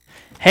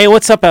Hey,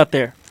 what's up out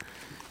there?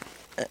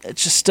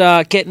 Just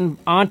getting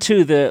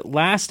onto the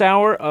last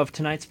hour of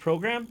tonight's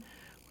program.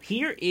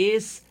 Here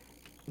is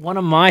one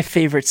of my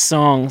favorite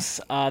songs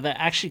that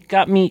actually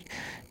got me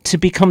to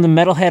become the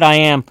metalhead I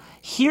am.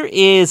 Here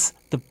is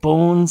The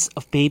Bones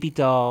of Baby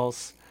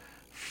Dolls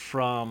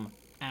from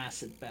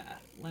Acid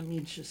Bath. Let me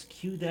just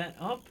cue that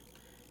up.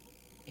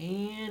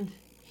 And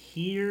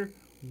here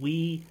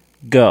we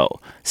go.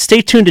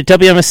 Stay tuned to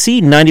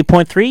WMSC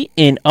 90.3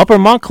 in Upper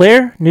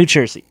Montclair, New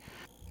Jersey.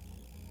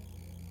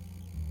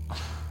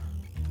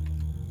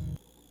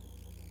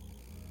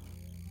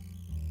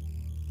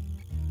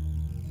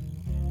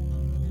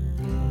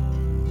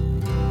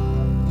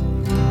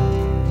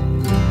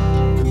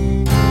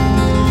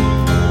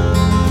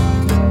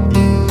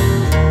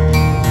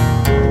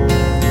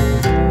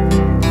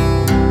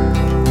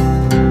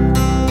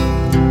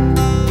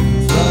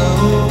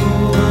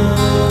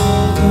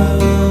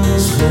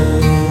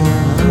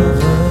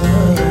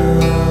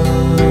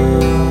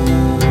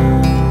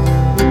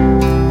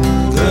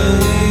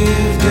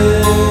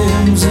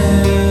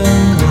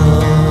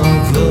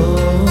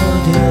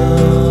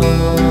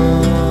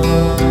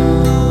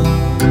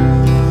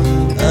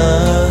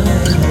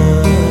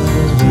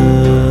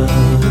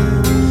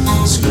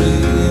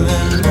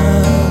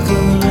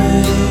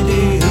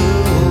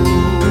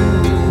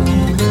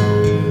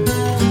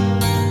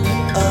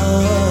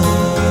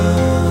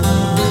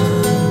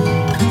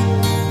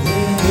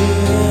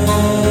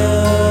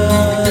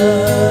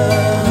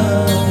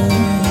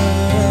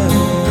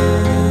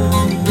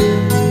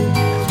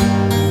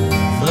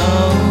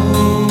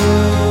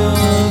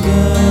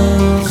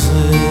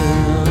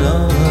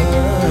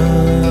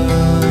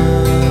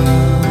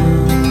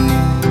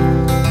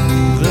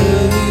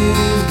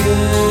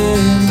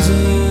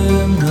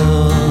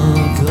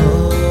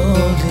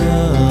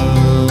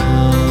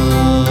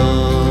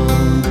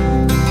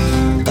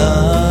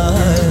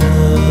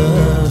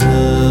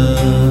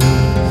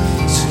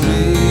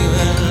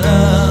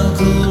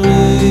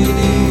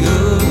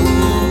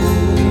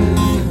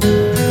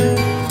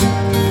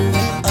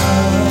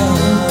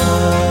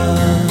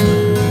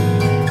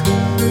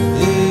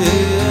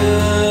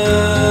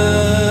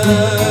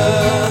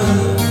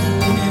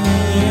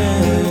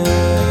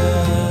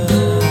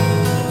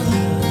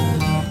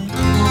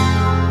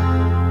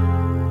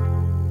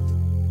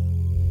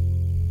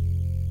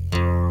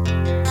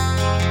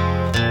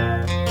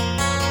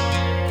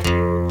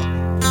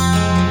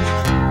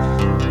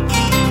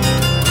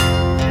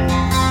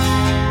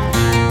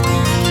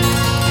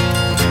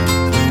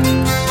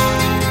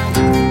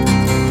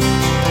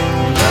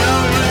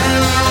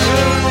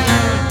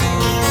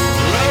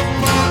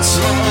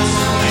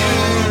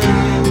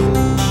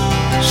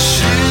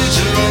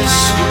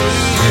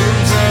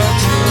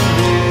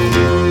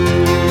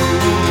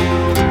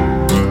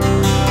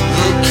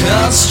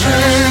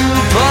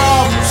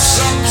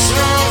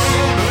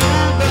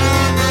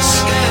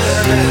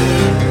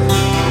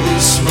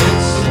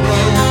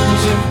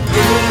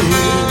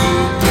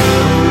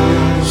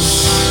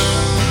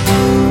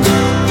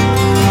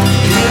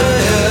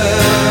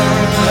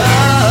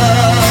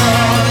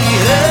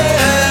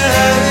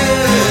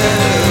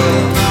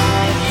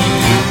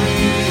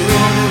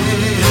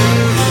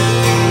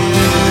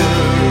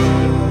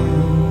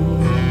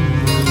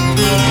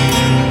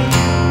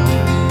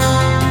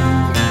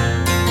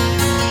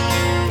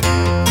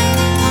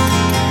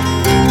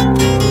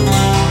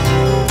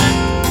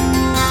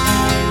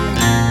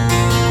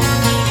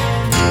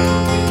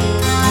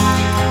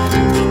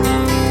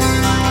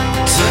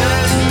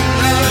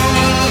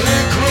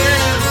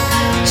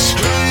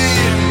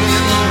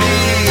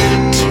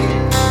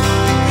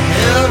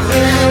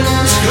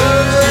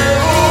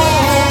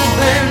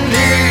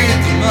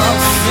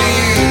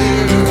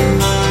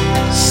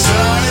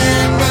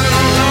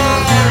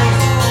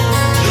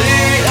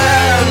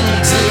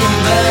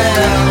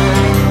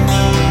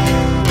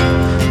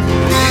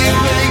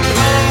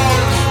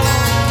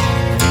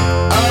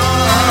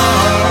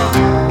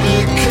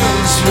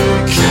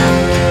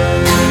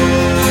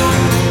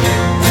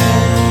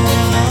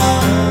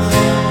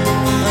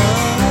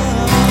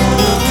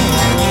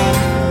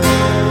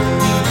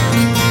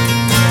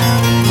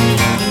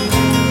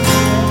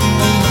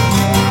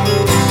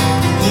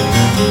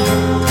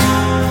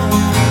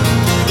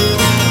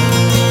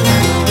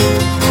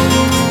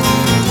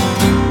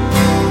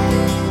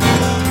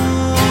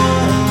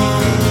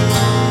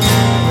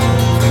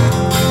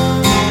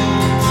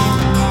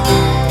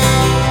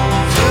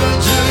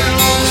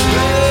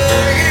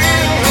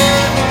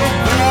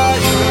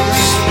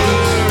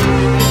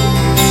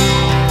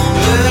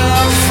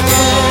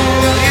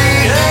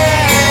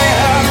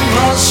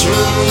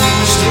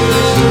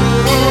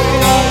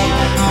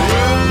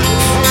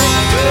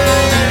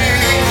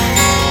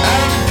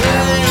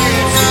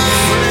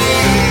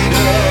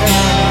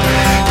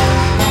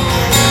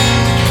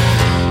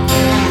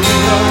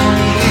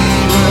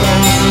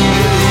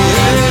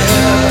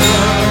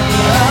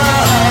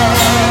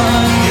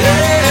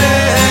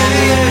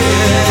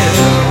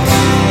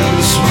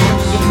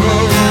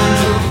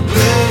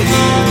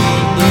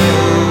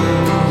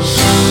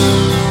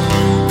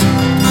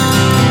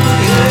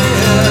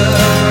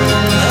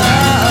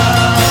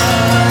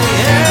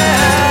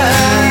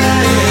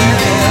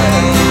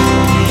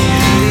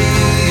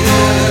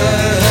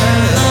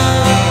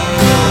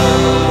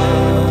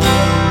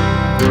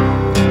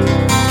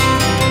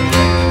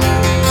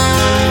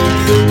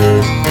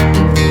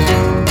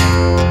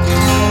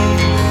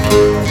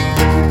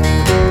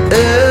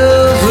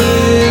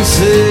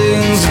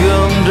 Everything's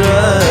gone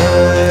dry,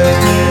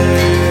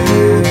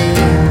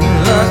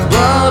 like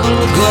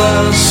bottle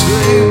glass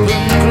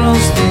scraping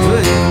across the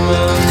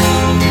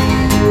pavement.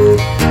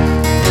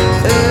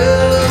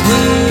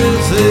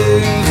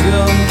 Everything's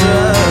gone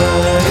dry,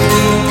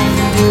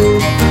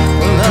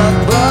 like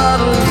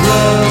bottle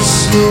glass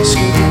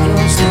scraping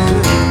across the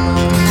pavement.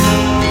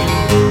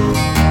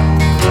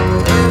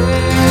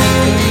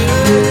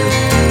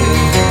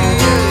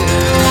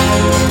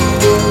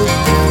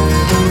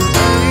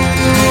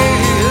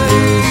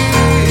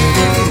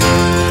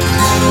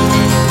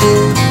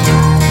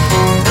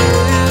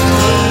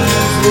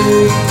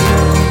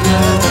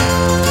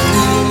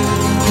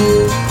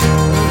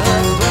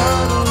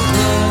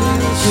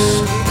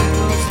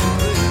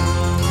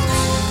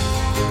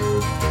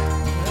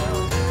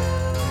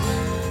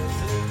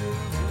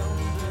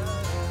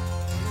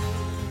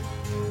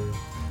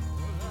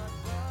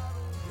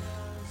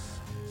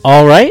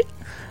 All right,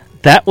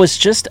 that was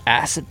just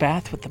Acid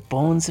Bath with the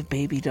Bones of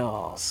Baby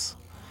Dolls.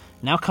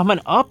 Now coming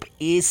up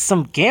is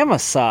some Gamma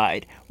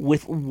Side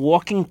with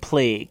Walking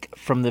Plague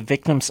from the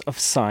Victims of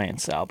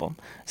Science album.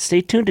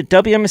 Stay tuned to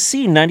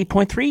WMSC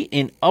 90.3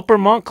 in Upper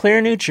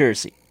Montclair, New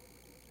Jersey.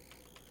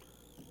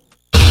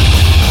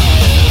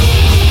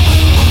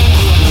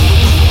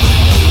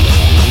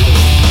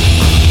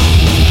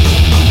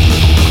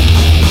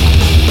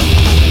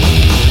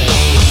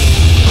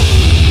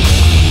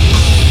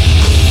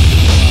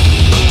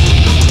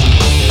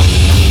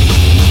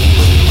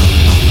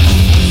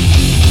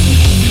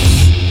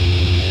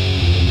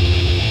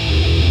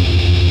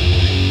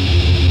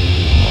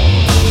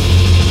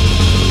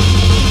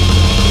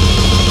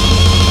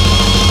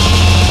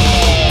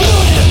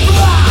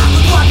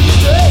 Blood,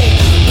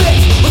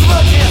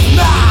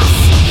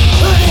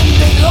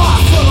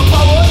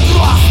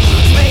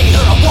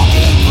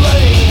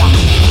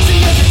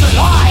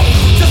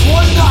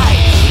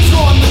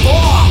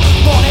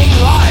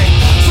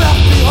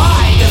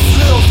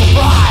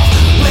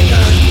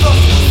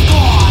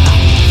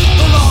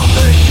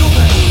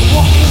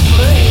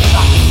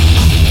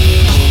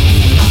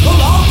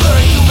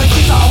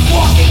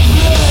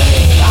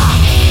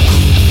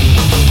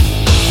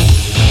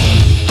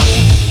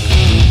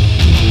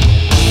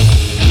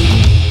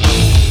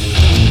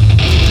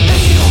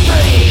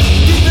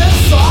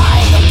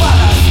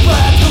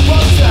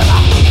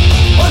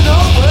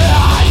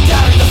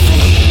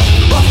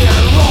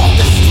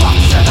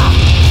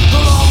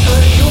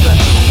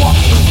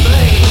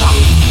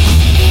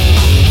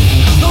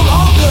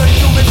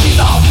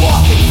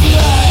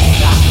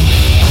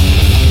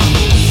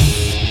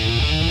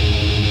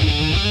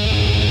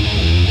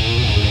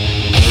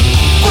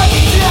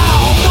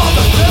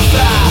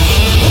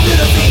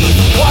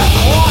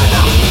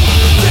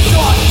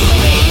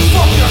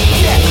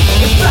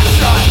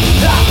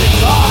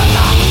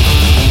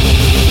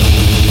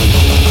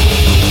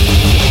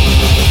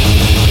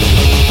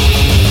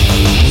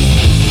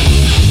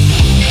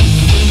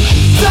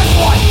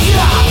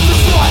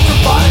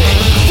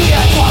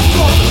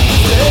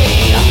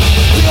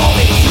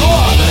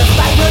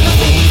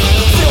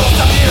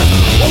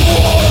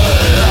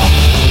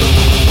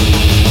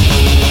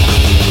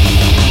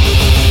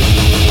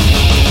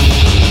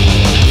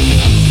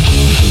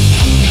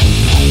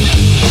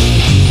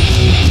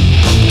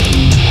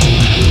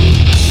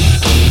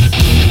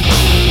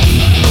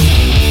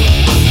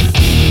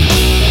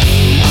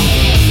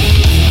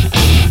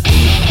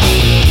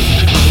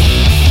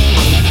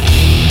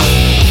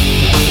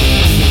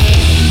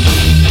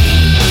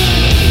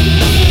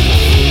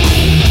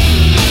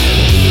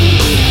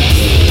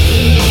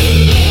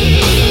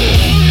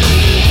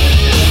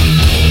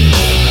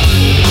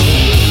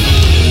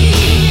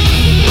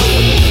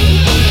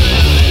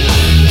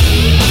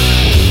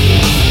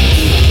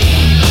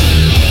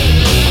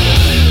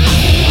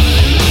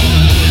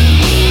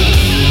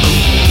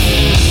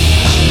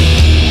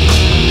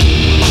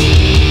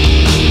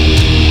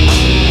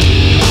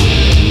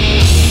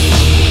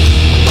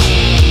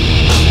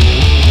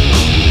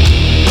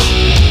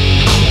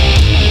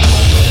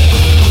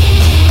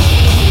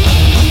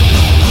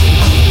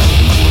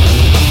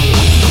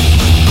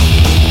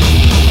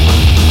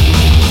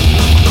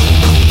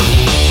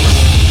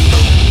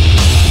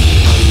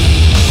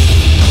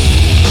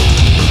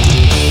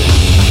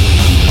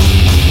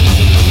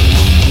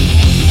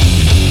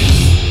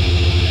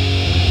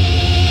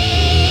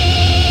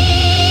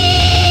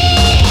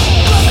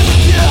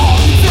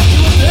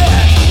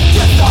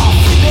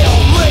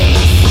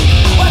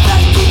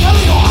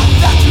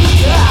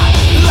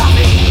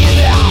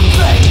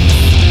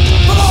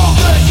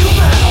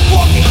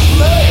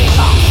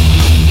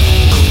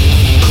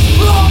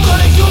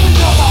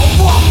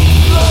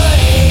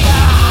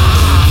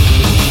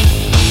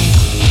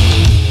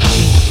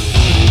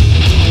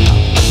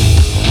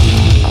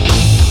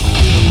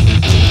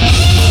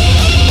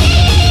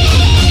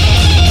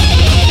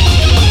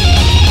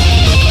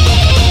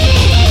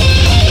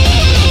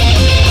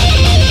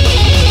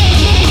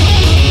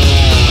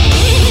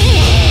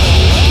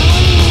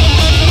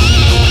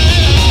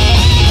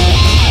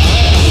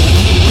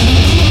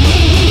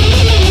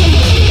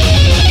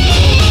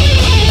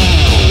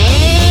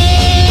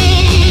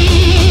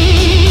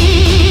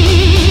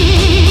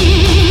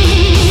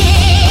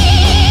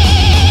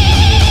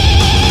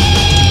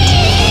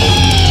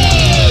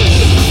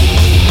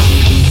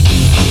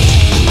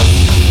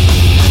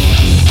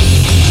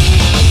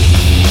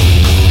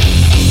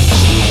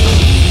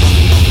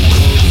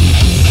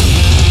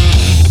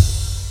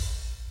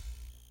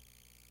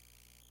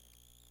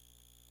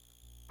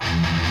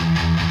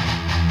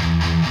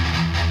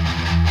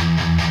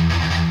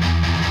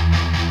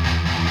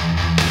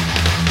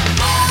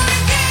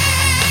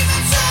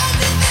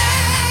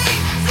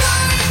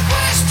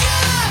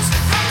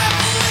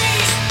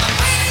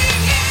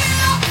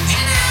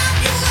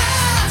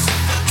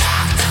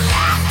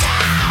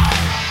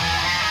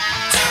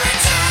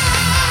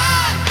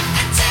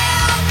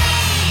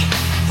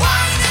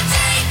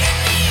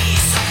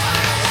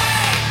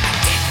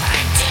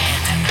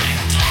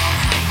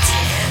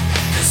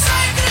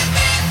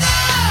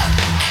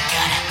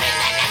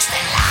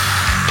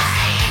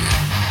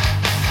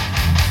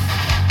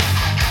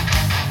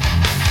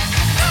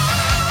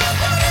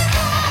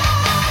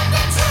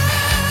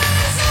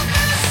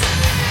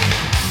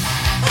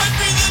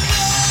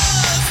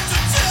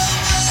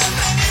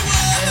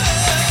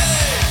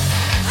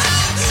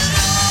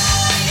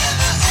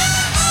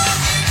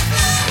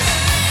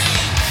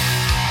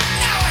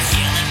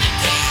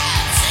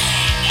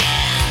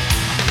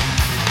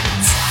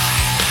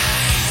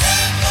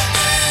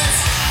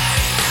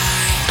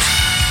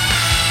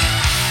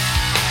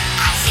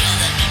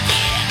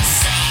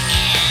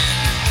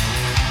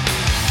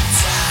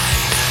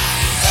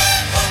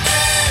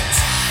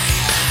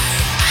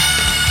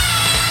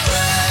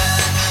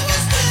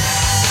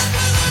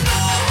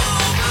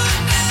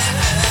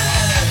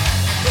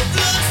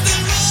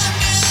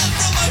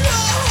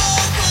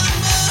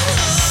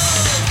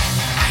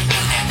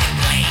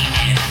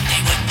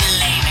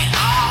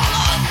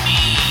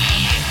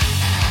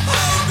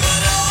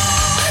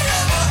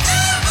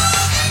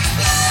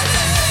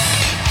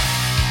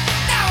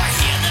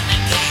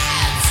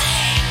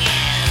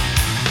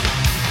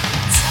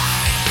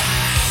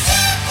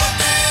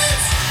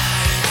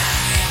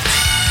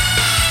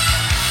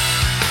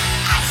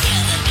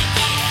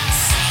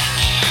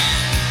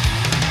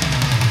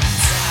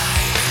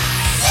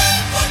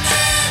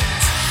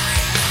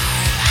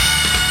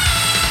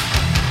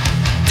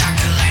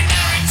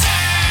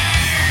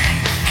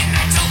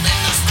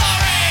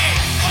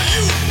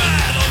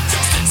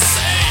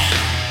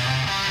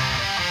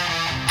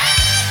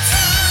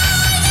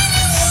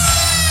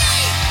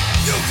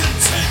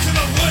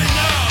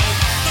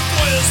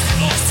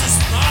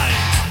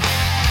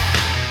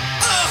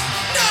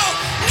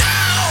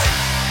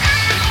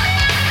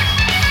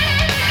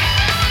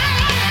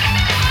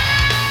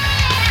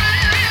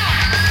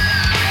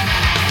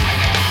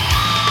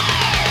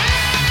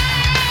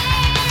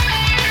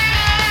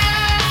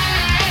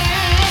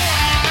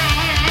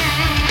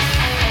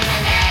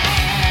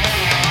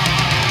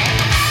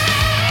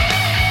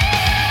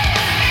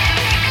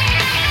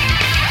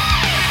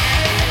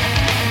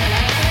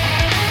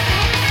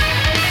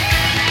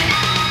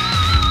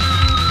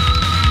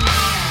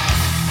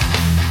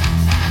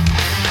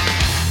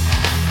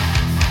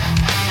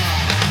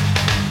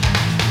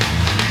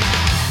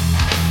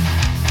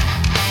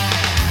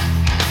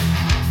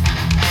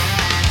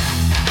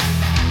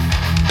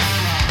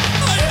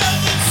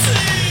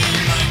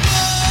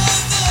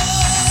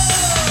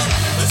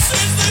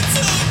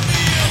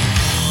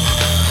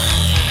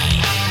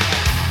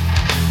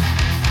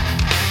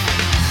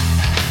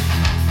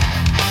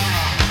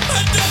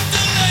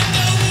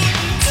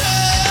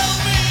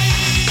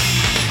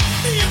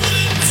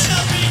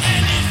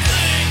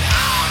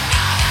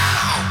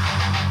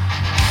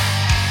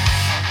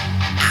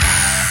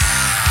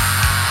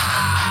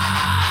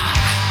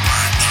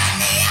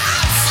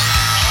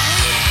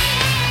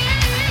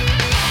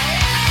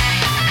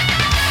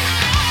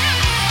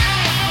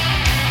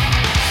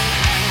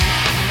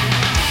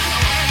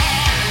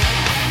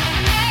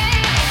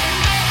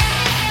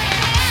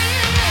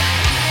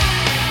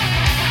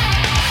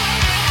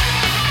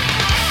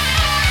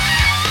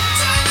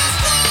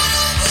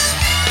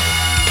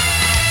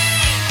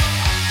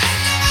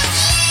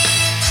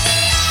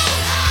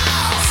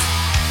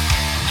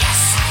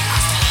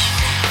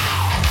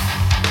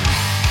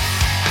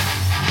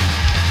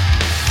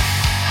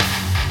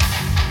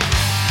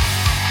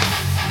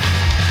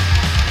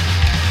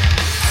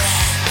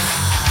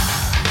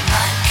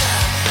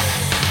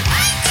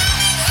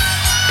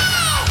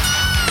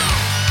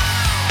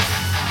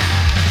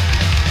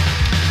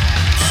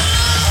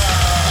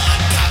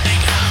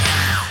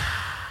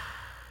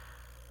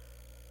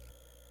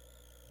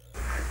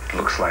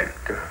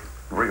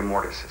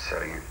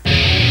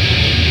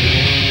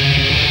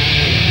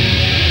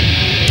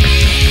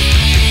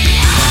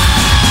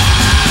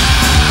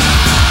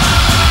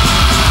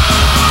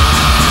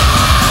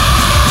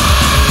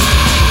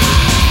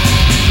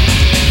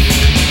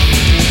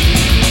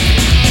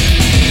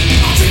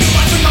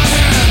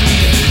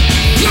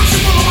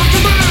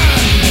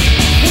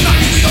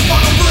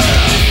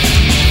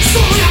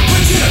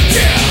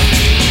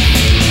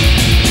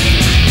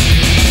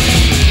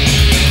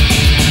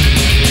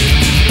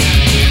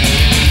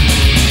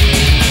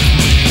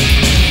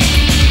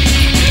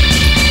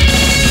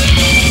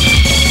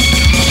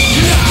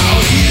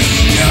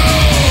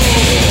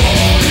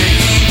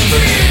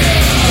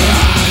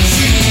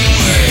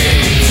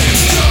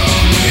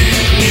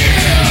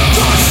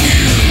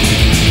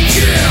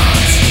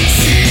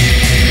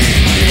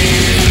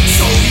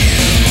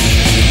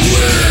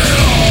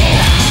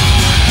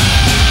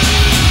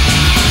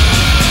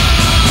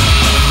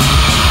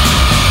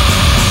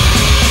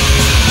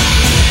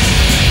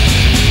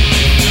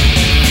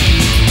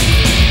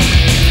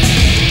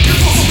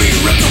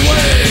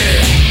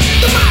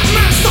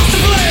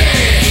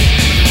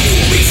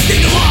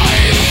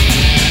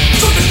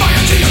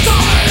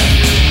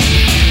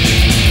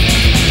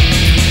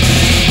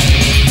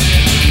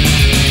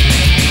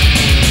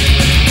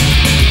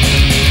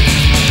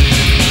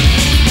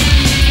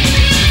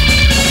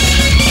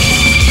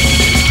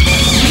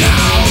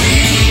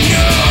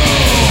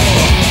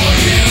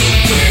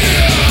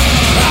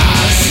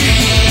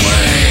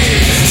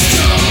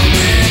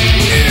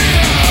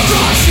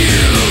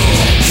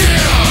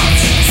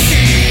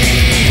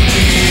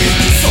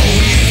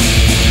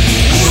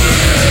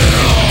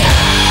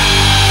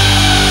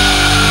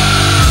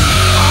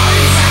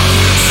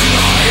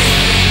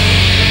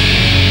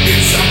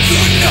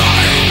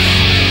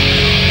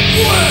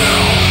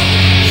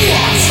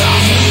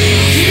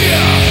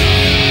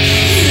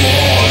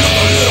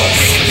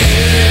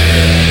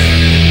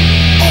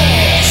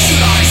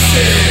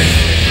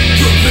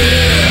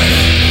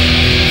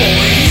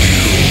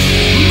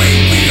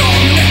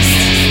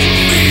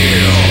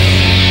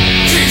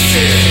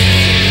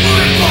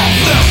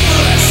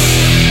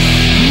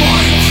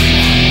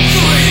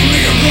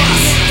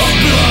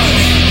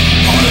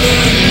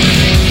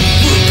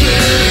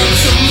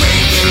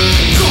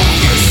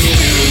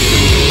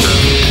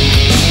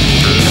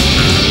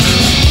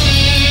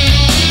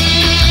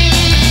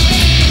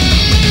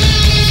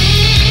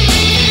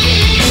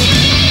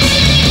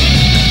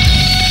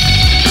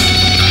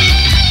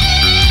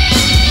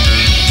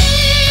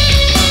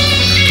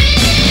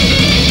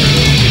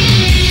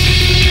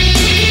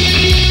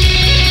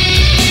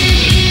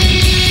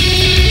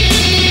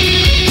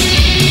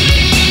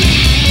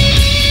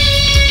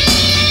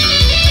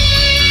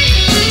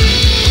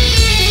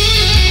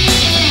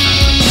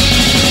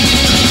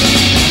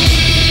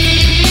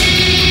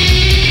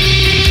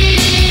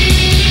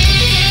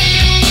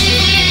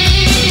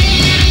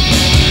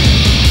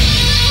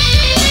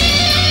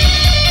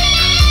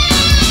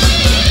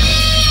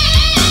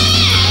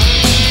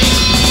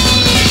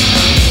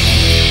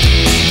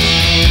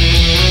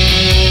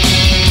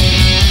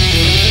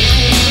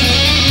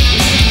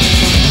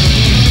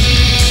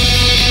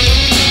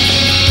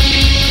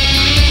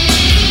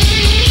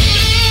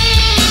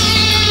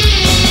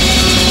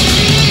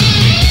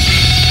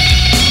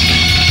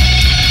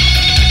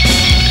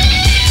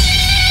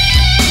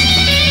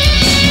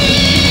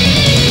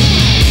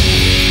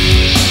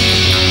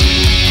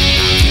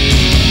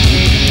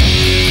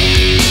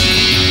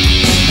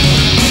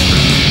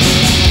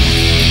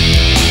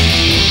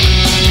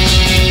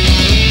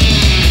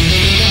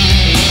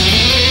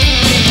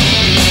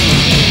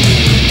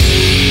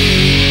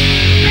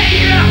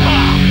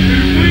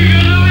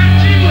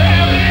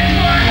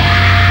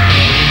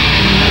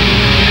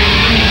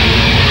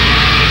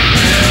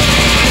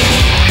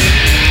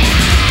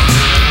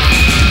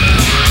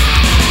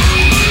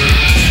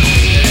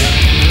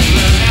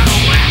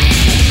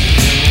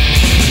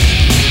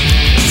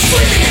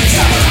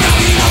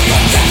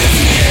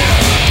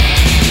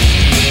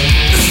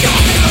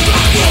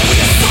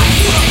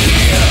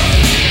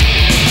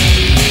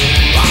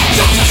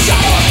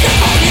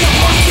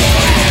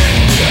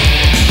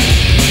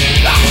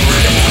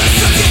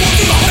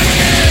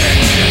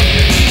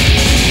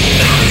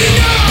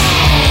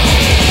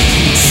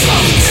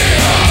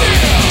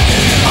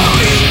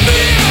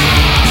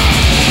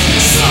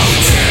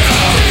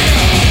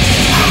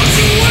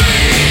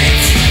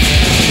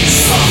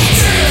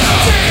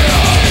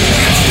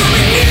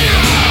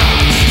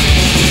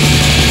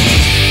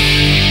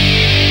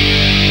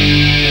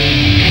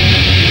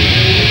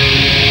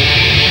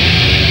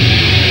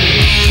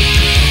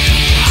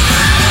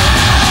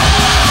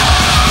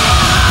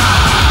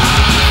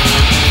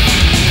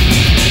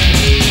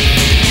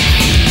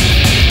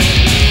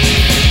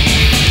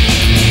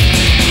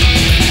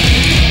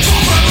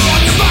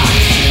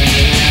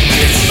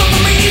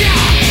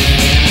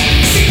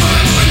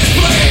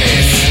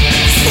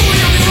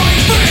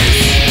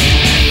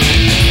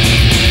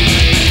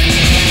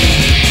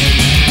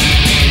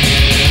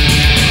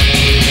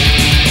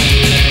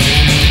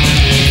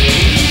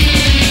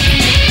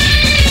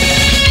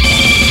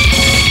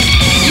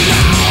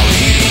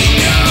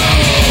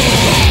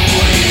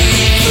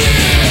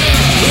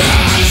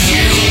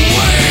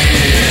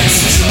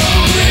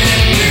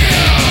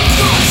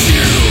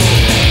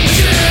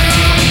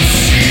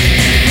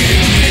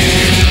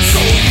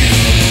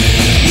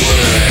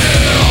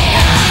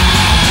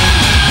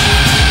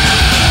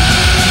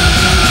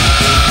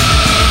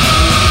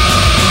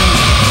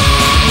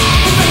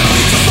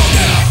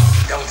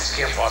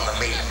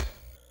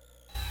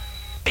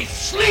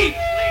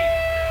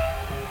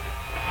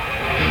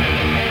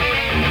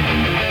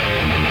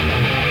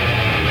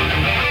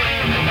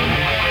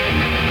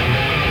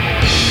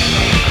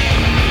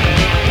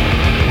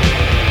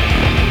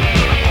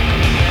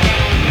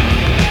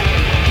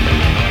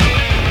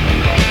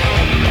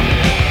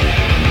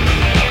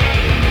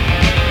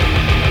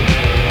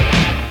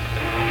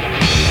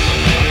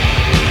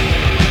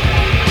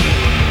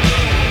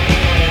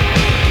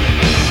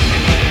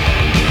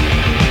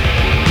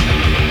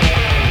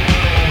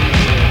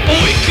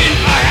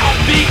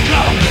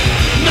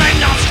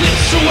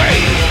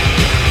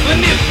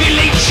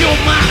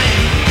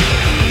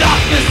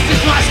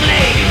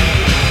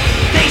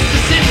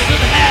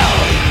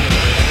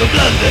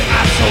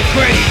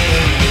 grave.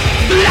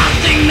 The last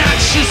thing that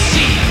you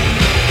see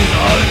is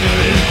under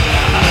his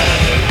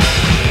eye.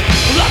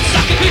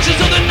 Blood-sucking creatures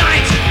of the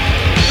night,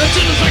 the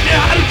children like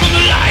they're hiding from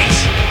the light.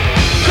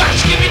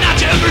 Crash giving out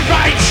to every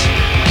fight,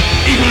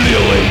 eagerly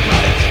awake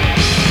light.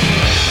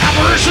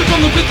 Apparition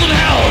from the pits of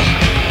hell,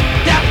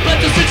 that bled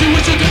the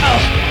situation to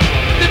hell.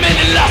 They made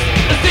it lust,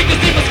 a sickness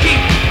they must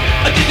keep,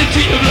 addicted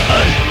to your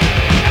blood,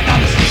 and not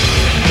escape.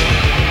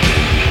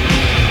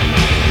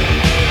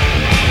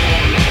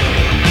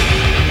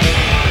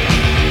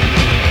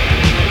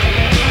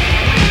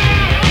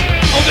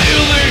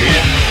 Unveil the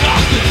hidden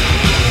coffin,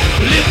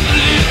 lift the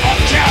lid of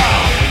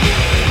terror,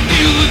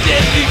 feel the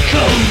deadly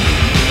cold,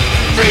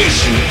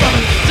 freeze you from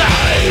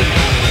inside,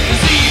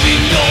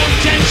 deceiving your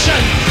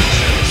intentions,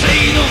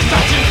 say those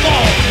touching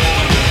fall,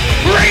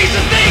 raise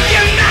the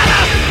thinking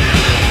matter.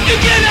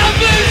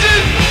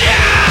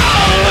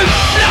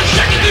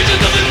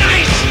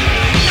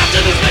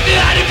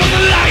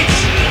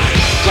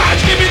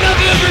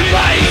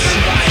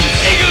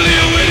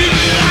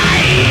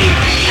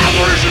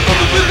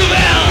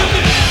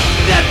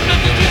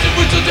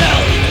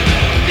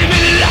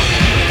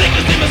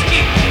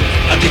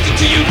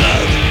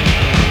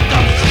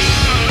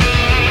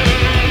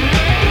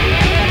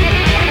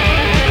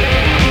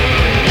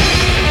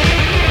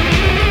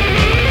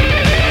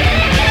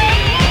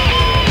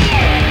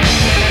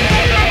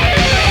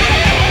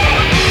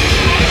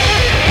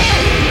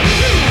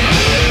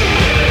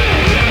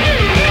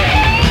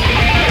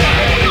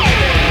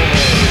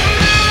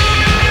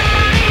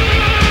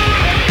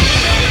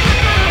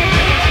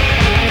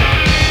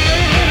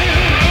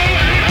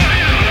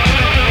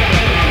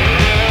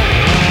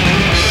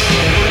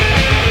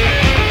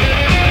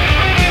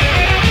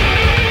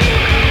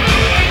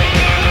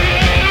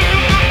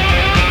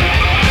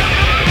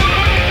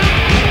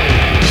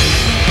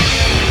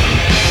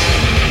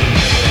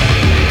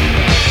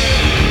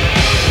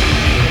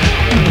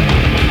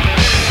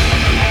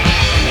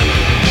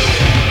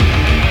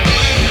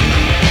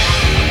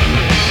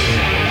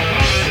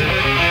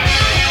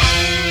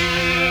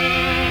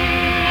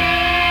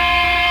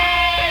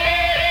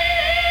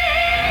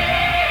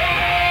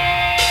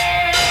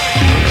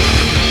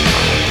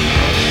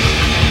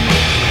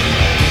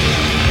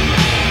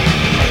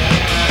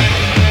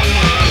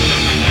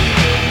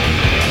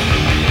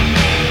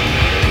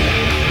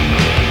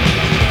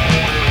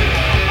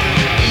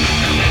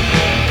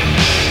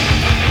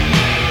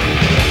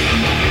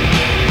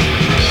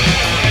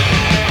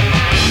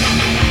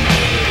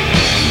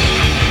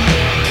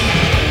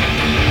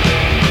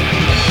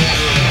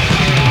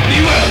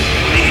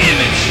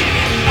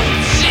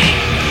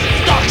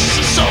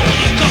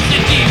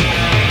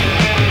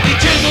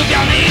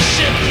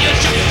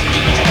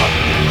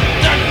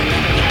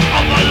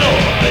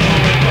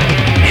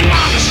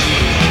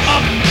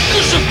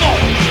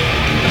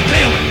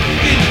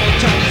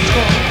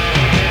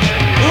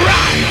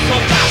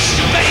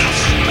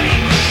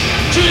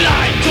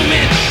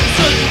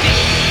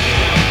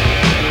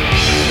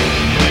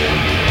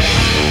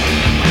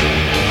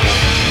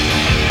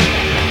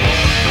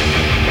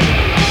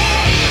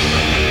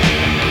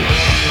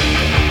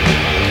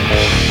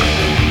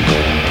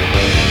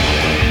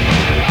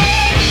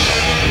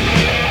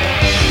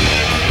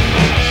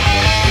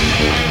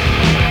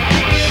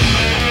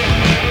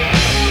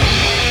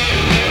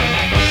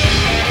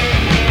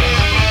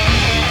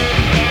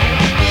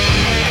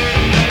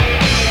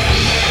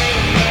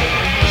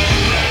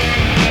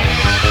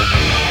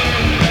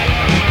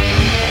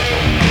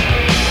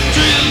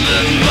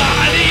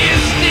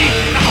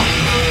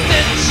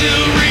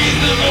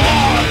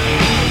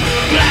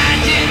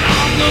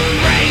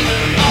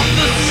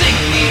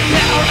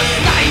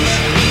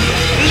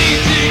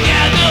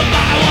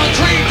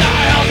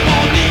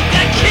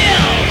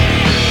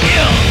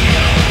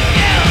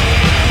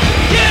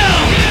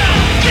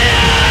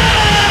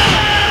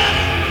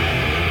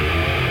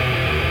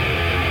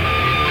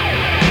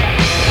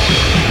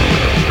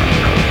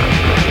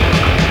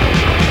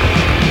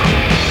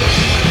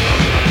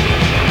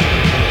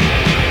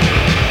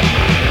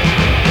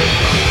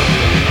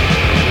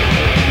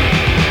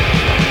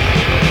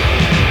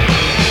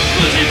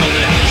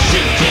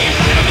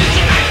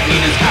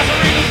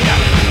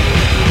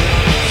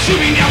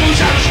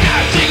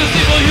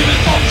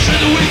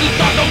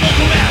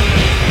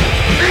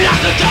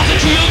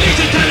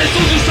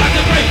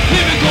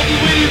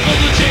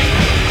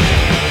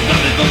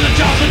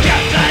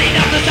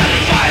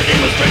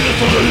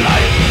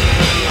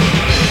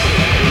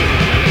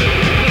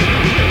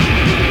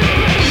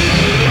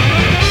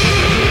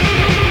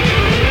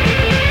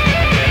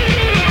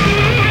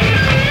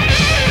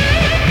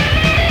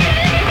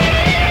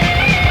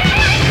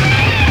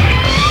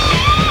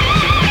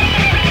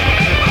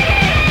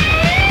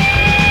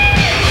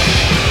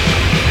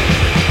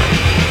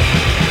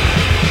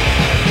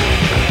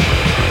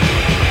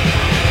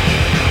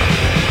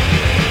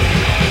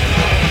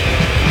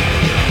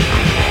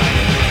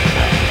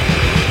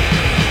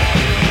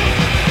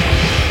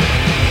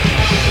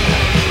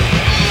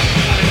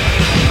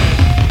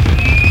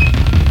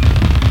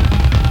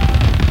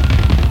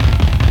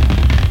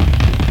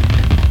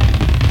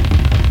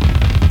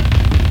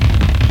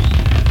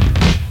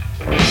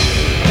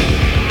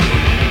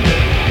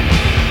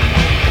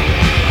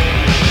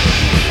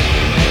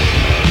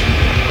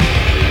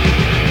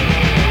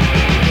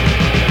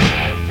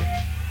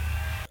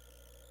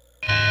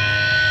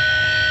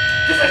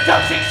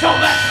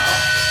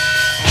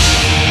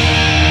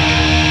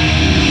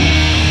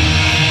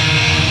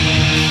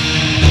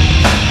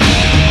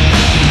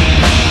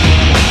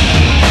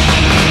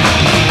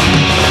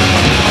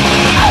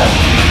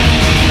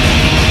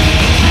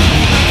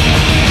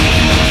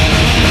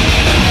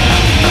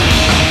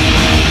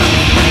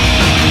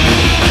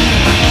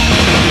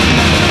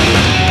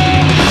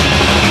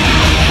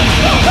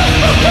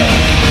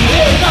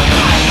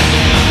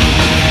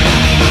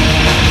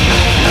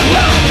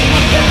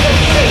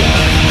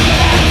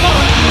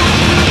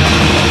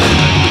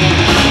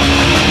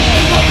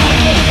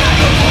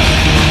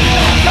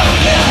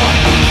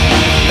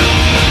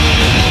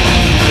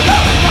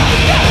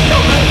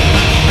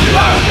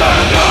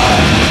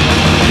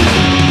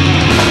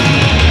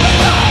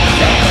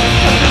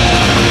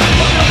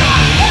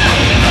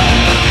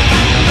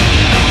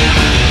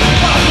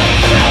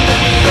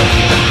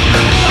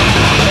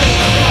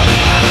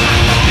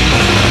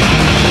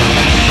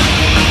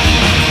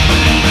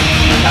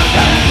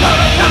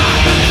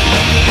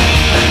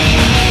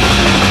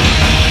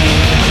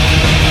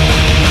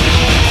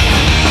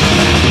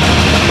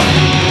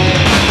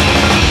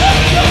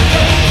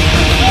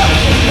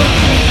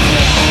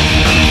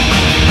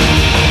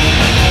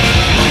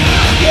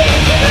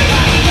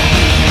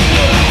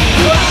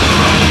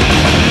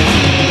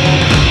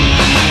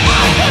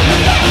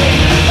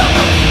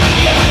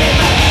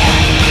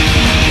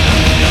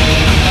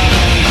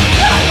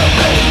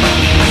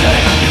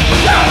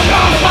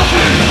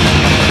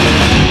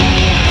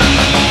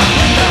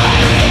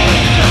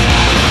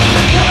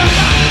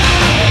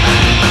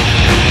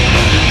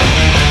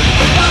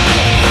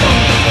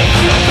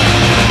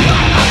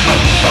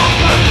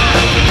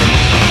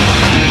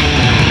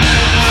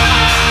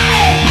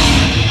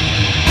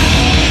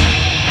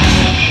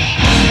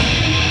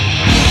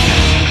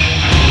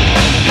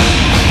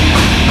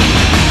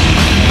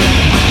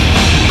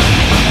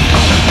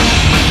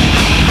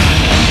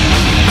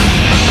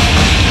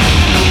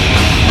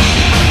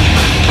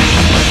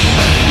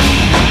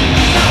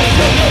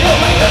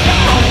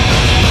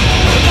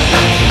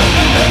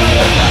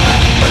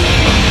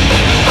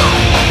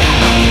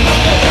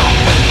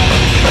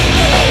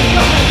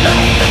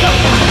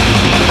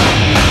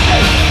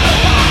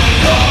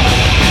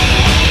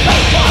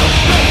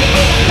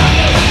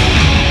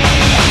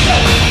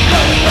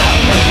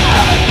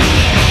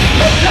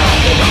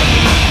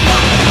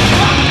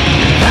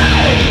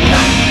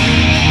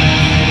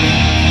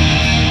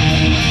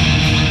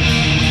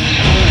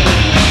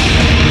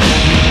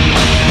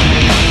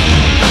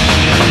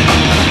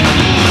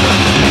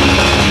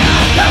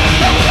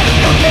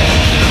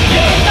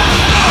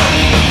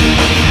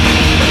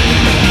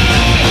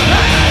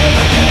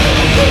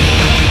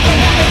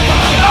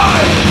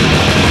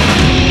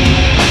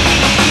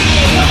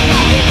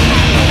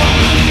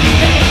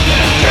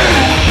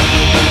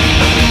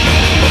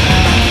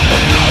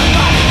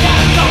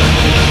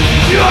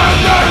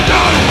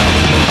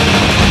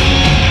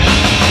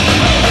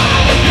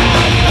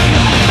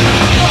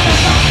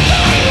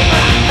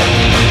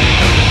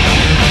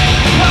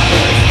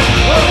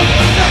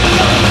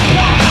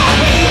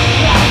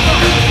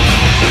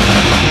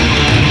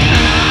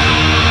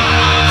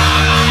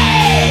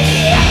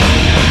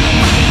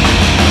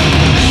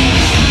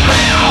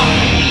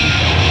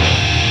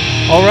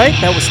 right,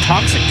 that was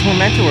Toxic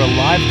Tormentor, a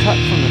live cut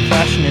from the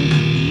Fashion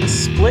NDE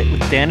split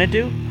with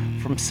Xanadu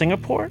from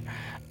Singapore.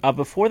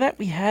 Before that,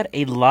 we had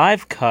a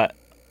live cut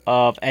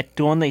of At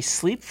Dawn They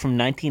Sleep from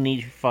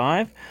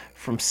 1985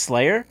 from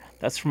Slayer.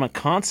 That's from a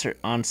concert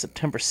on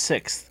September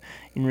 6th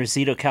in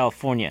Rosito,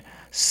 California.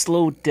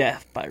 Slow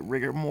Death by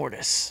Rigor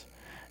Mortis.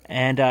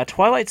 And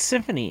Twilight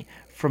Symphony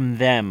from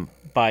Them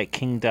by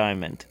King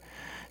Diamond.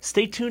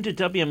 Stay tuned to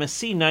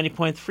WMSC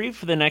 90.3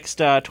 for the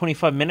next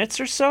 25 minutes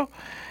or so.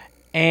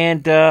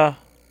 And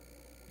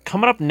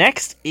coming up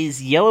next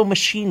is Yellow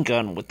Machine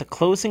Gun with the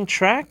closing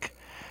track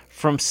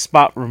from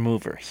Spot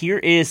Remover. Here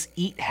is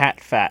Eat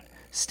Hat Fat.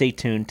 Stay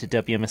tuned to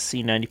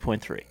WMSC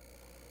 90.3.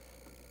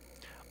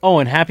 Oh,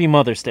 and happy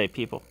Mother's Day,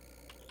 people.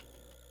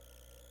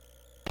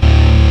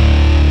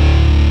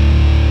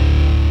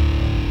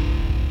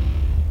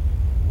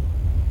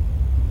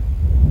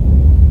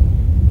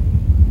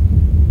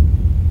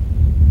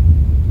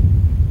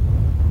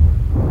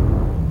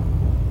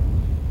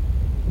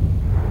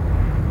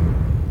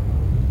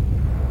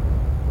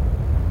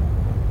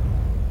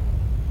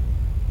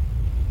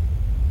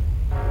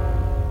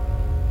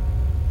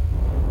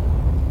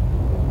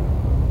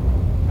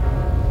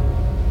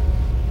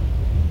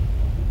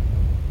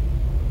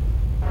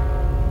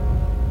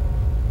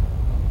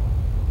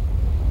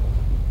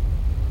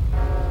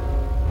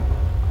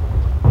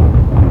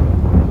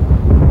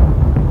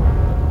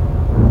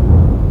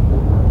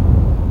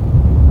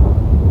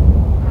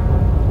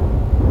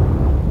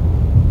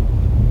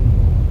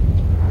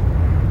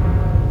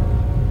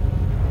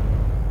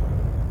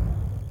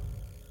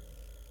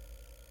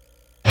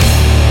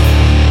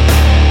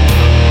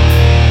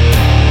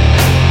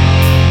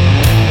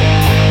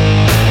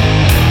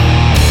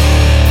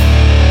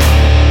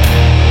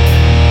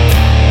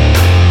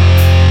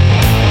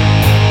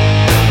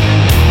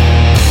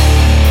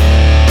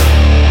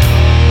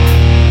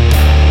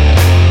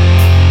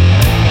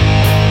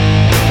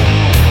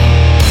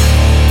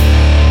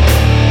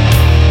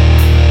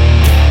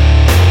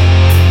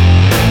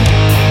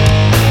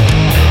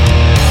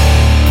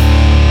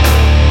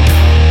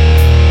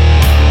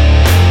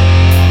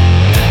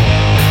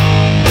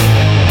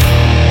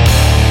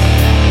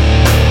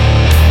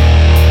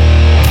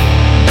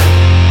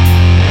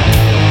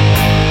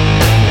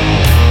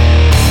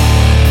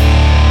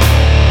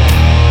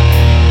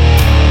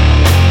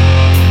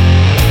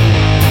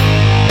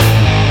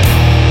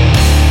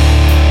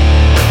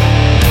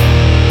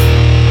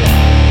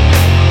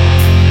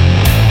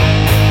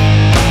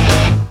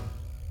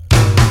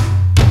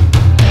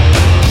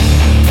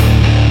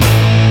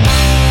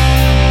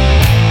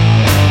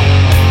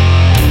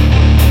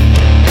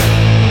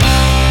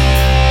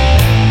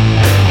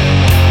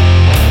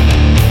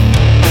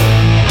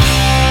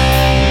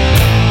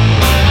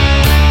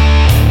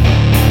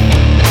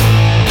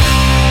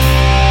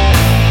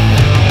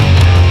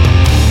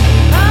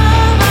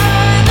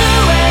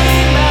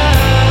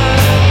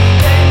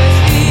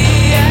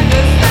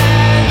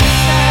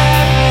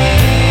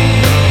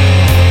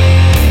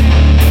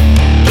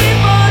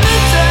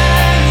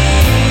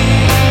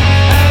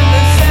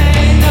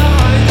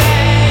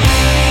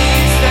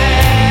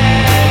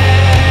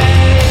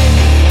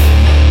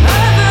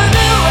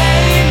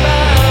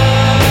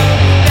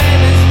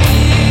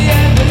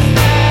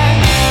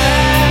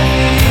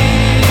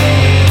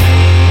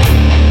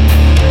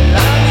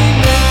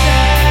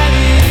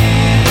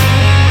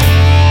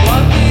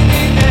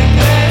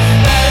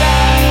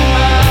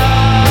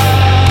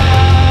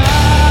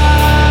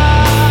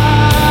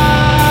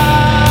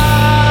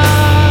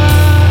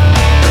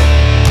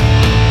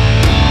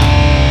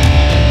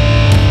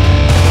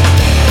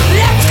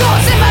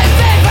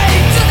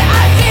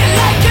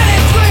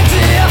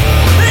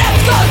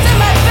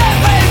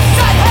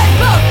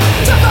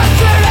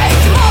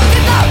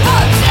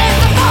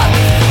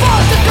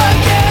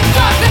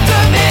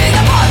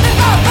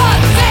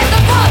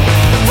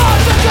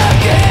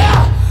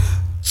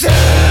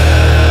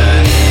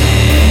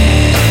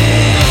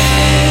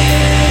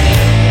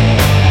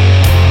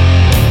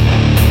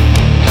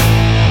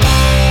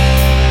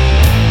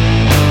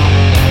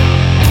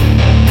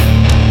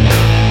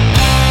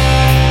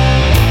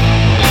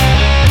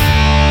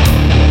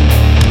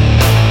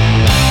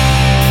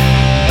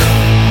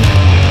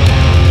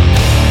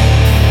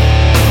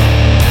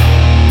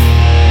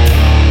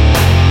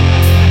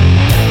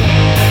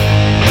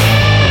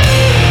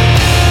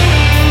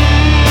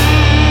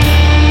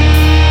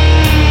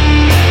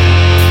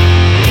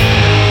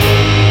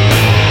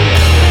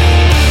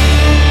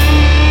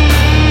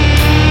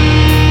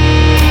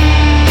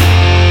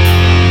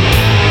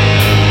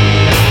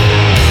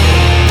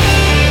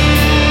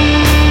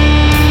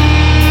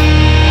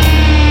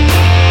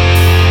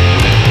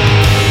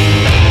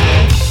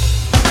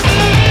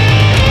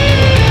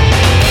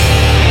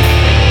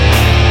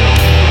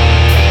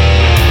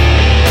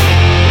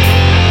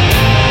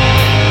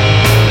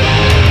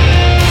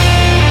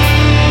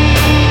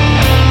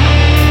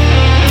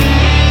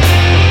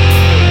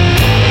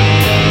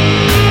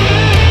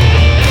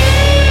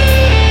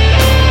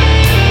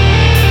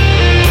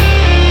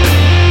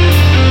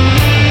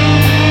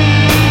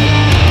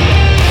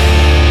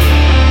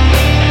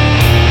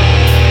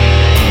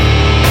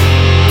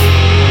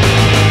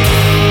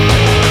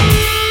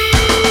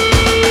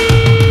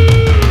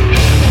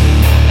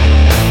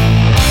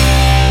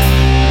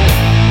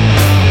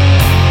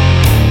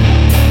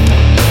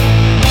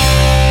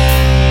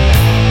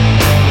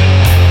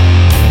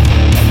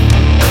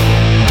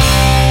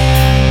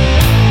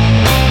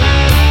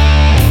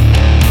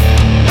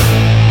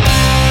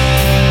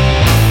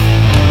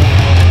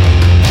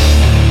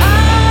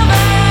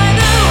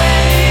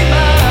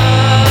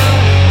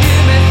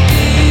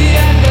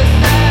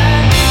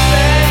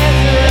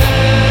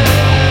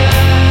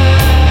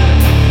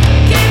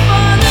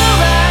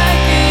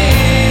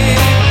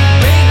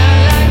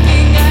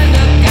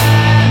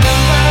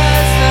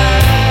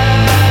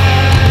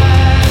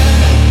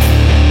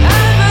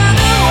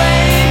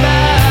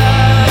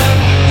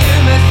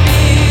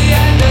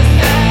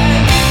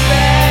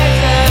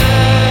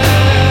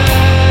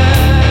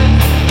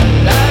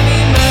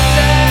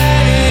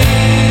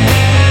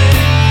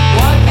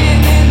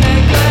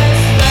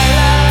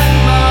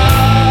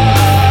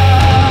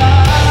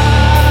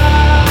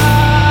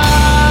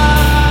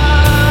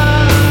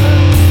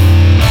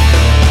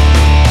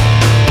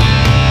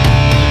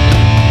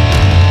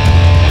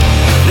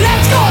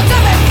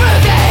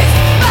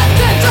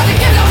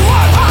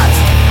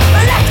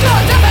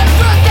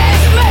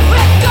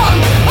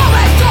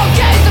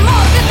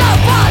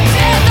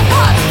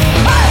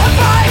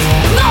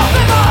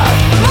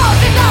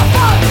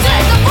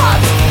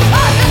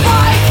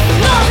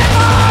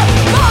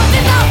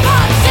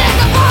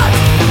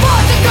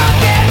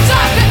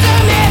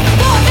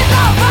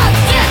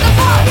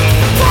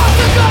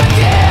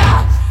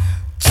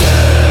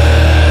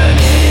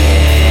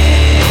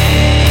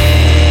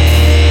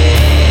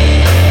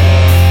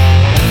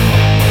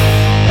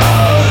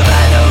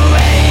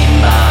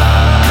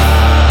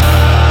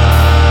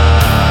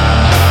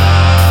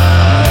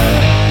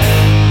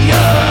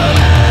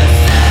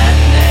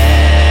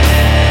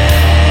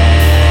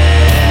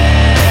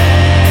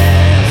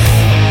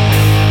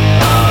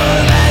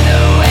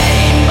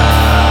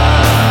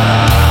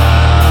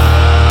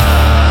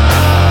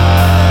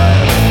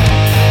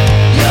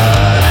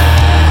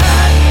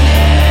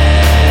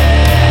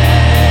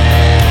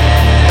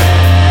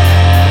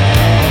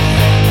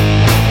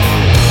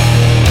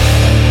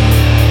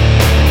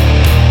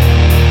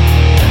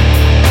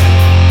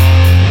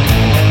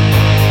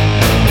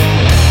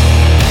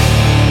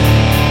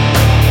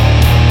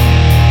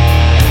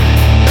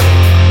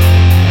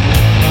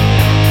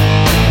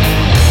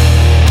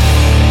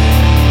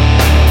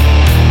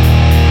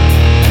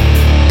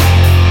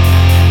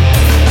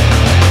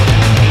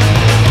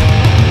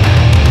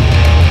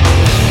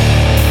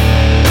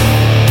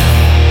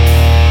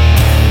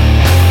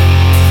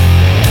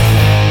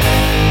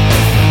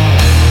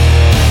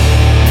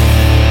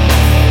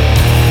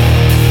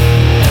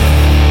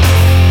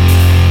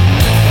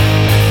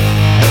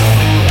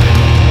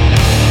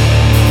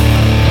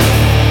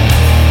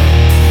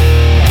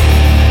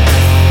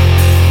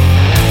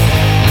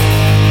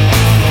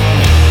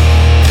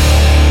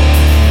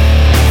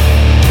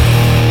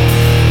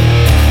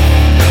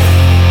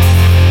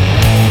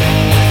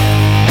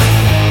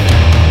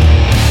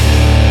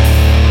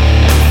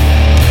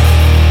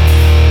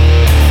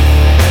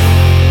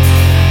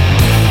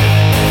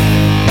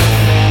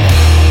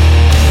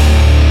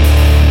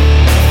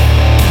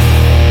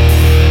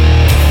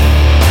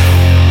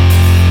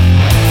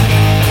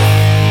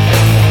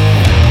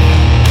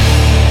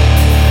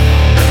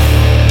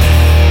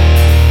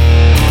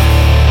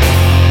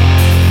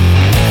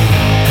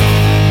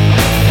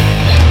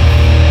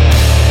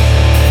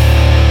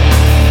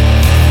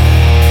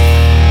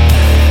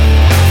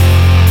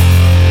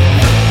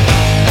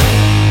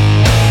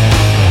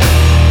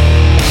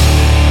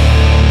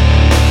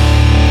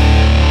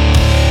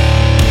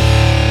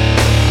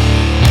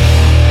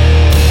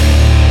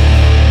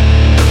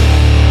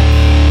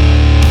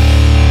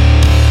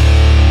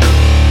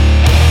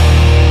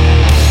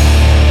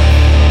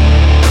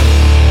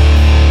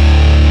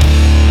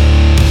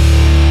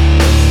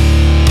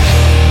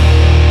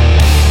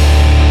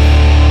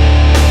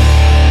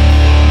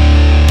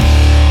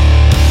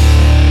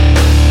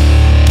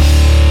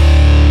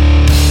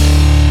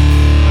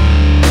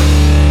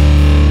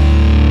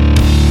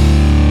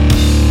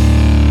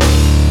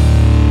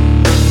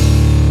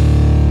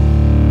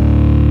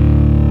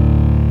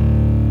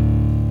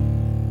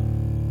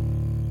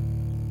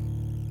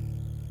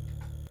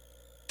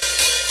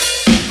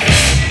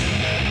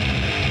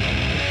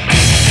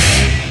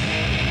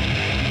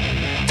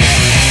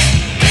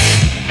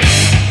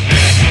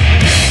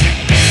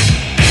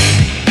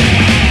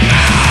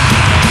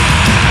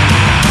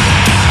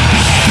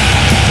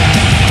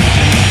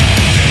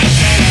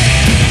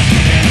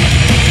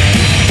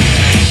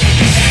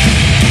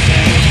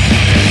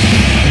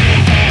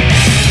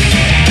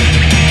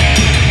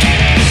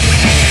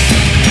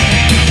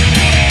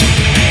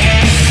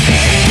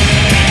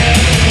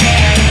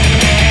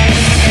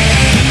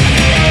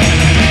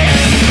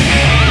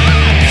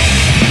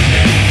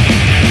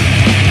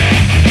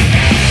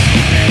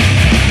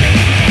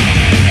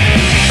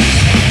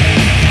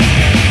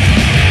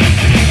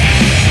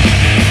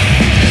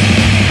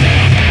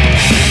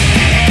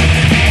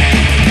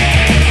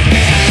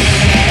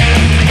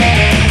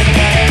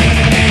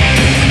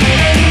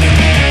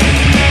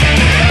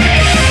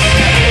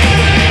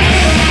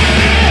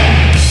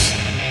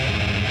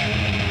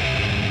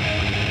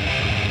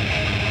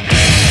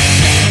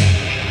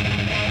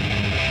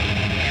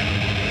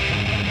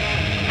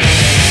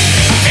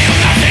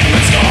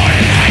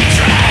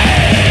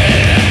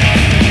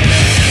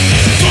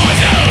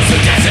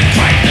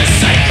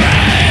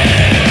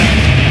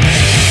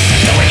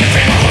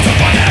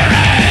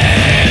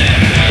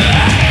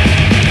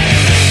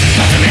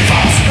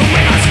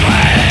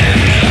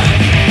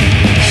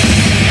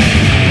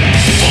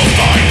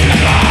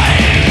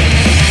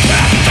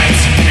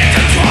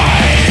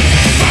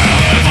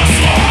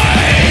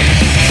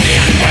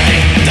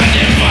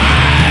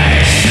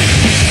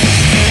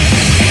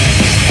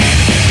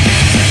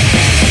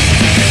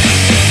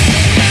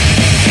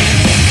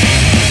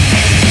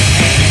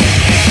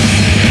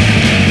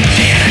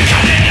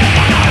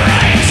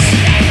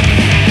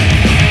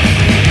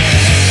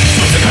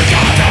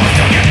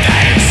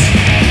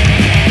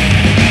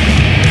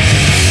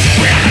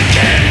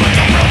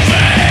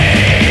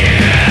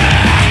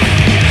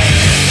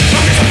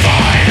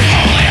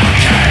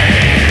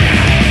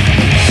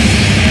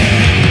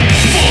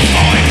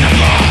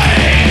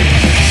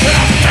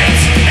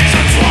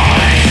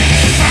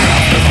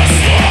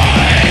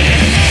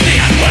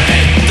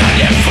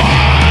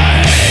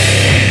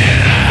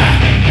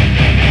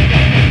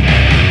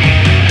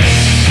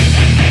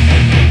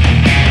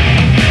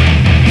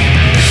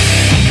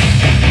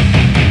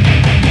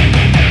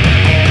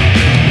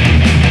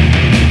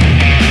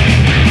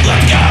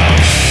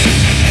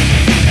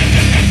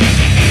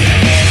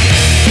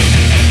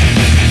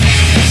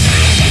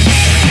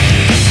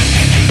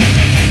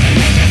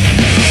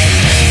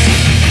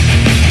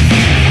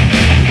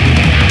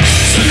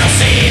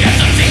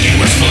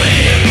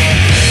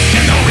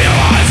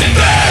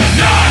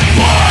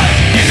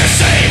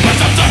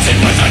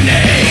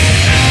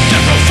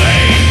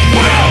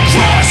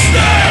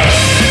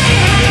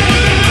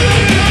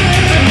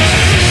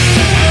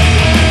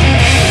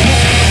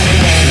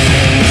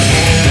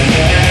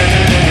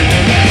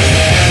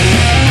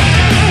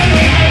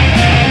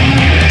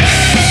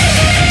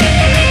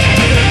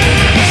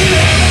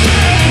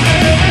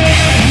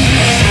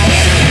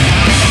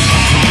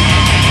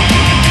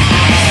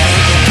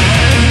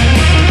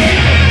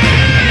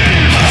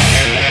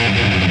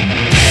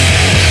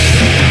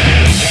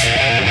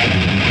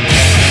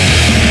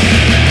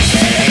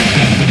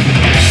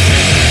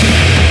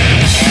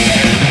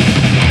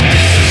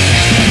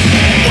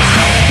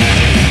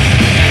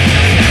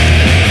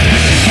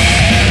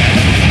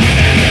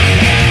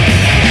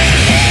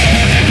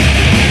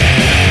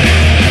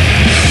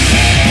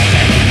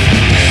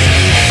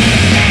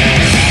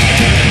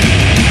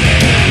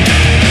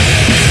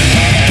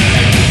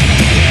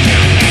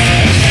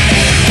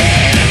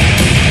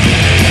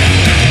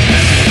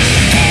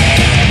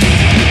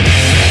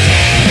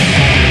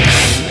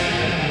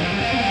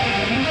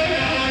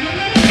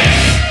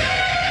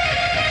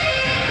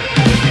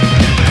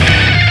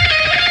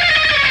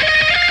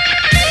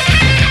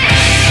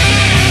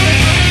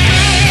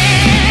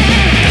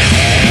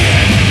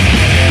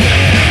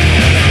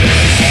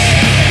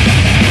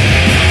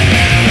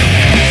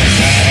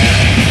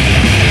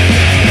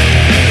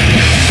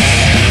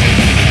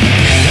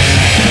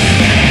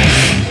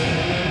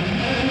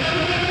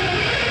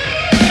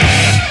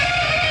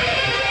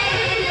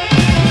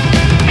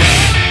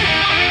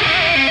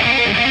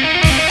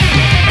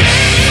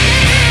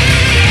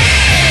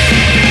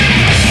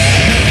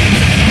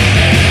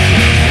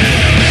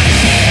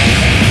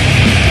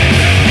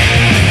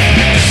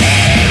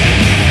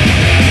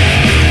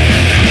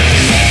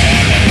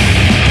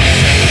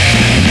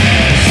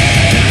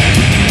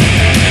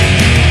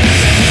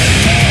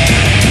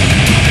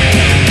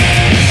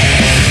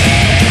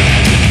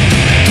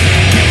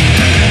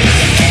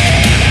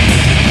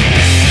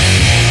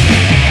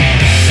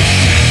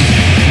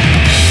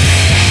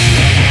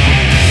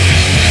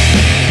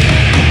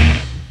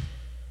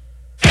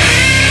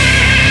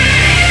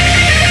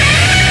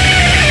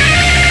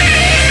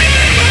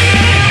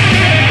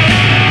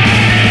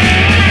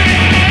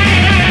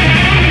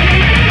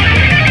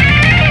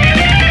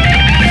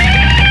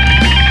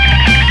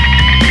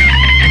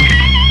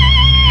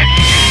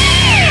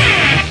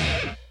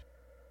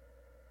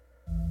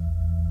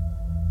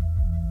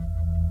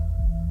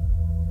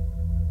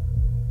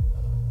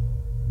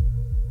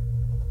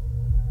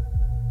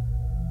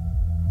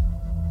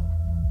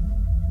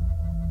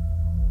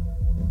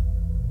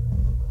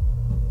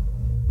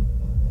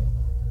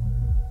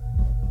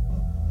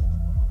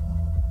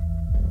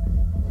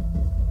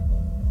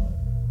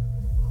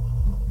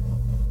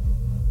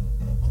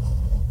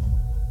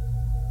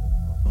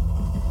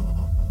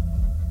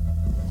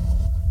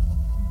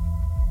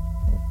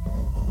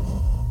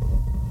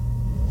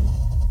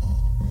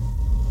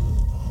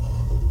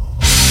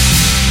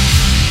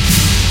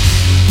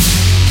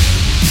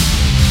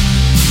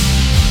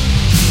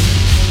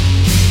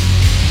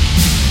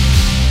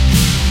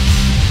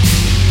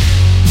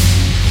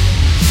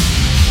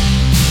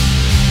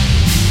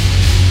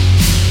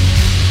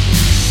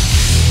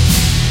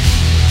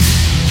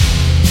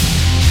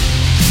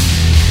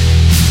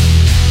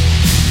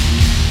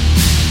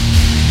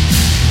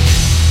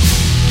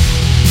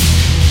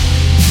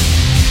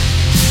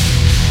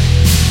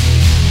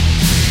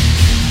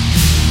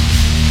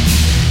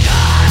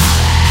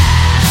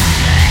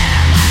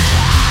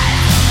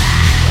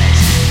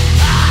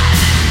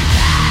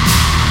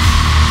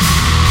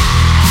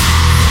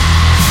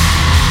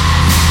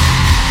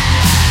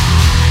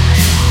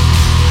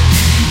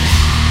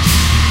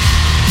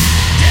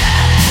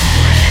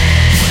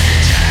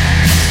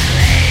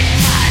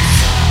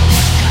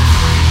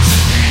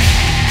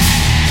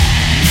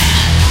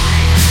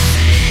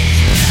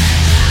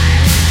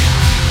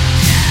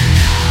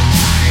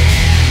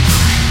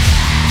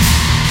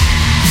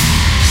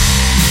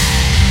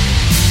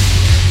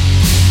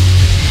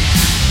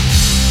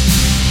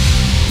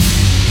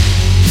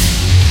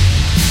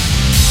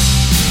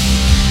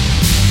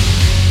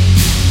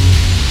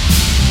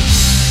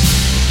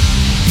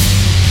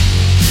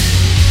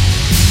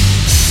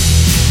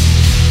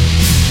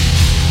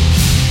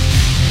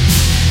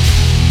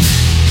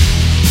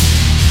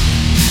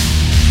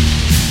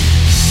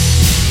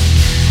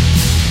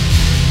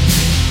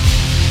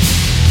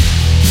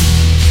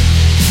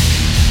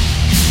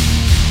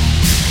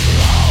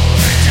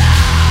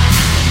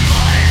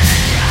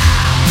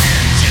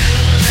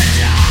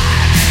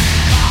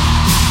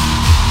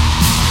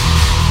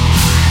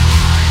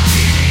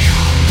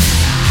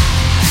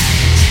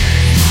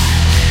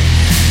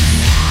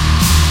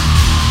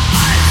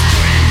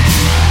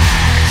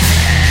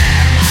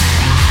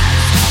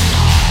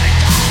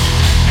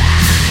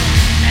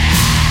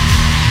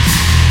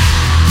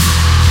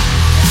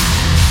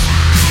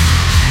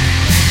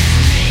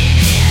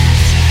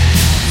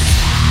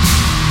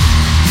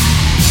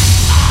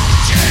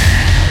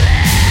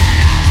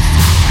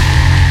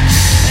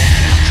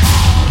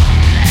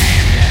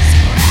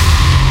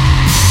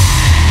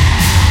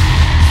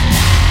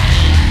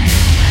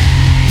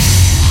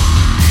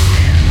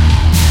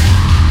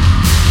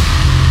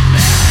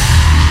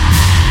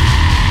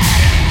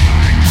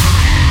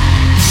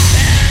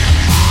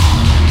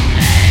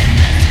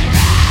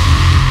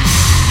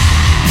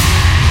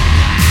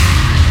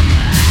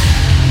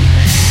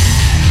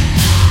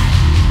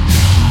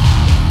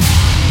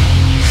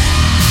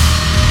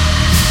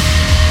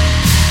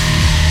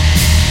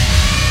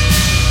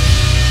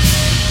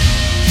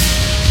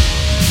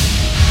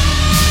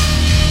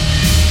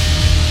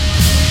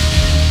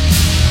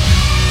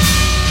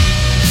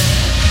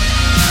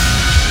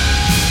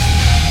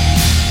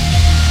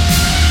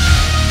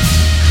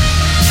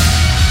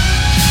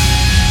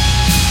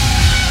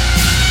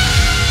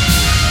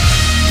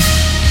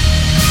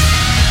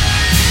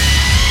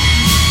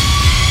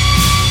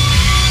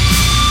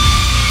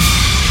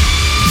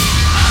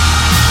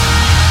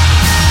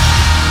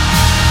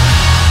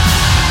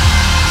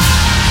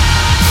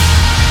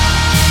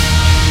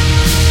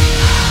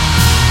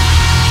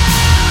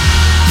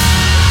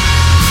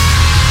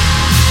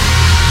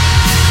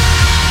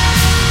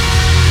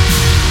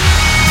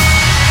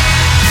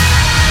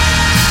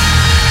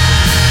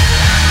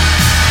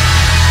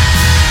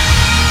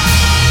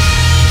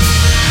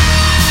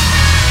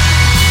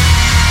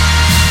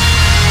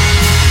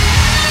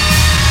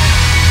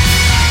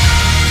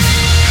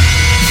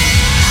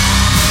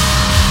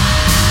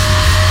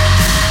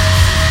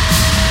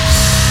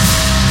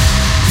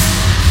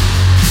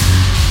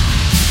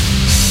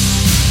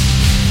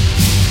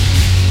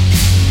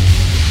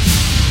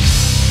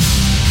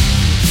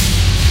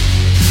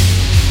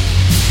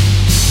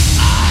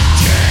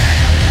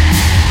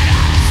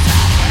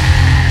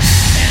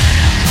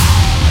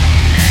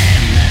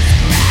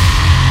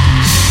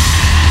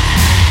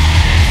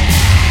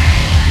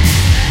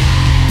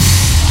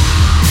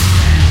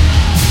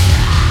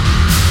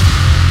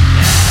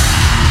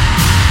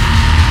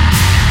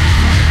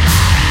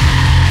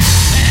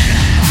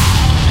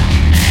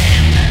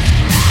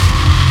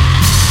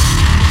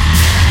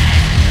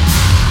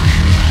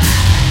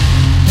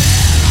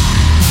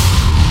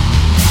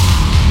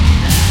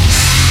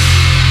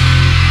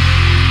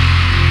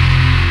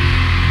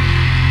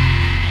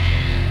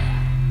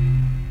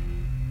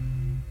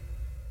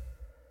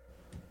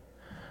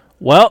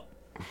 Well,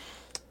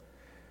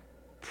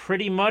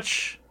 pretty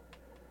much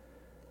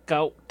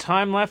got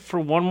time left for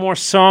one more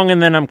song,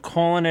 and then I'm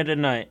calling it a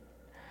night.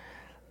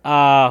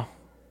 Let's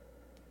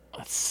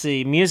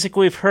see. Music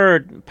we've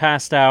heard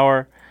past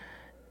hour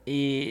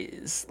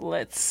is,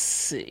 let's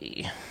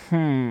see.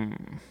 I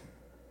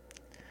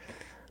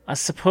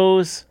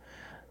suppose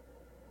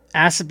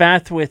Acid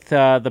Bath with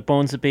The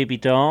Bones of Baby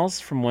Dolls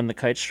from When the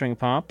Kite String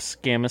Pops,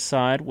 Gamma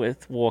Side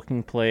with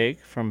Walking Plague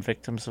from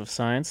Victims of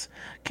Science,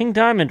 King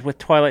Diamond with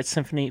Twilight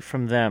Symphony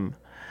from Them,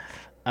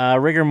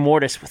 Rigor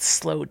Mortis with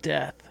Slow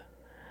Death,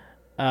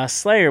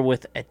 Slayer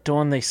with At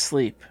Dawn They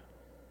Sleep,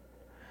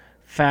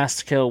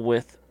 Fast Kill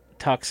with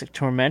Toxic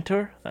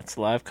Tormentor, that's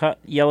live cut,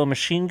 Yellow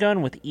Machine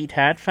Gun with Eat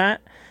Hat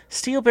Fat,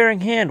 Steel Bearing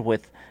Hand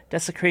with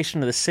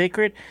Desecration of the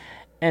Sacred,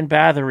 and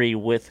Bathory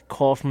with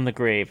Call from the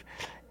Grave.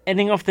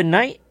 Ending off the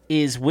night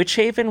is Witch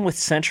Haven with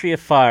Century of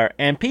Fire.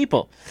 And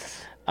people,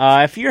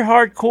 if you're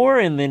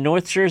hardcore in the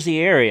North Jersey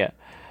area,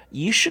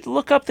 you should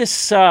look up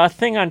this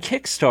thing on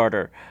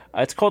Kickstarter.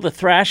 It's called the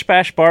Thrash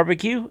Bash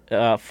Barbecue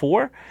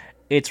 4.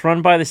 It's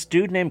run by this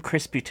dude named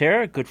Chris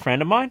Butera, a good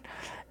friend of mine.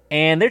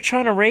 And they're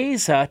trying to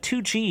raise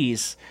 2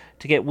 G's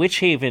to get Witch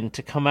Haven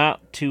to come out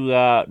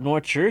to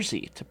North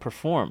Jersey to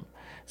perform.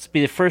 This will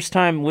be the first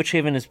time Witch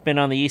Haven has been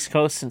on the East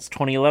Coast since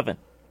 2011.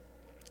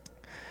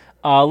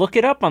 Look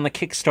it up on the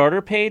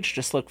Kickstarter page.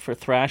 Just look for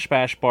Thrash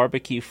Bash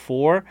Barbecue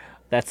 4.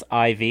 That's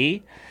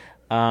IV.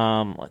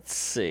 Let's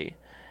see.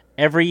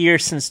 Every year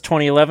since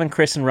 2011,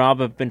 Chris and Rob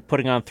have been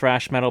putting on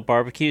thrash metal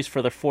barbecues.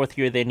 For their 4th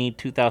year, they need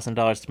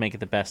 $2,000 to make it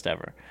the best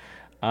ever.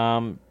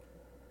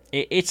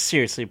 It's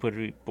seriously would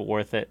be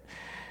worth it.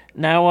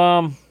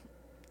 Now,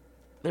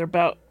 they're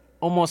about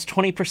almost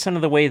 20%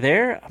 of the way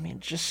there. I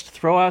mean, just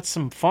throw out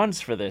some funds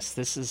for this.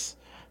 This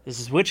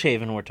is Witch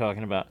Haven we're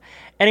talking about.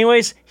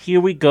 Anyways, here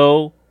we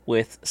go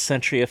with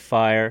Century of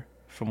Fire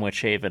from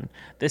Witch Haven.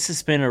 This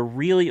has been a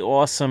really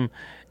awesome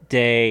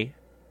day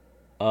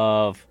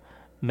of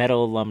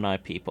metal alumni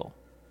people.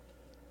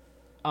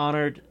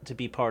 Honored to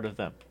be part of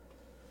them.